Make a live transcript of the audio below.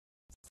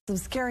Some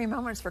scary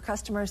moments for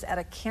customers at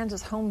a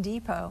Kansas Home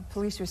Depot.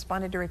 Police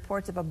responded to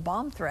reports of a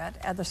bomb threat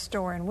at the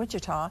store in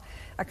Wichita.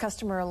 A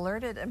customer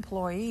alerted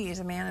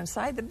employees. A man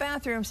inside the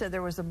bathroom said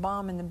there was a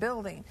bomb in the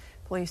building.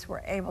 Police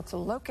were able to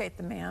locate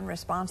the man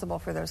responsible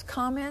for those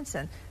comments,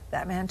 and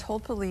that man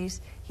told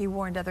police he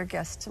warned other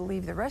guests to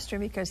leave the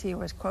restroom because he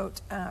was, quote,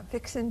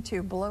 fixing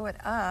to blow it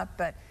up,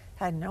 but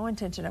had no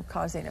intention of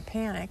causing a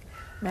panic.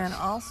 Man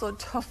also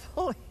told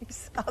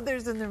police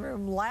others in the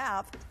room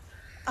laughed,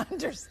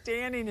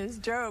 understanding his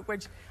joke,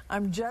 which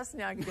I'm just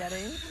now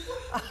getting.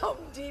 Home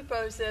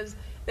Depot says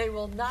they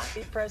will not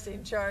be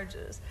pressing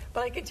charges.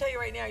 But I can tell you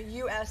right now,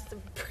 you asked the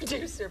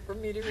producer for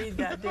me to read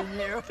that, didn't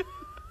you?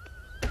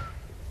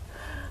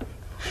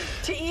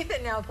 To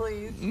Ethan now,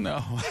 please. No.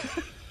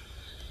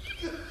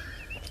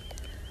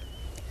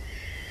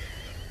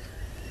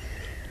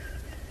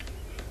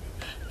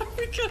 Are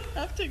we going to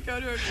have to go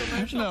to a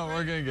commercial? No,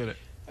 we're going to get it.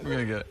 We're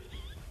going to get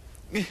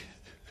it.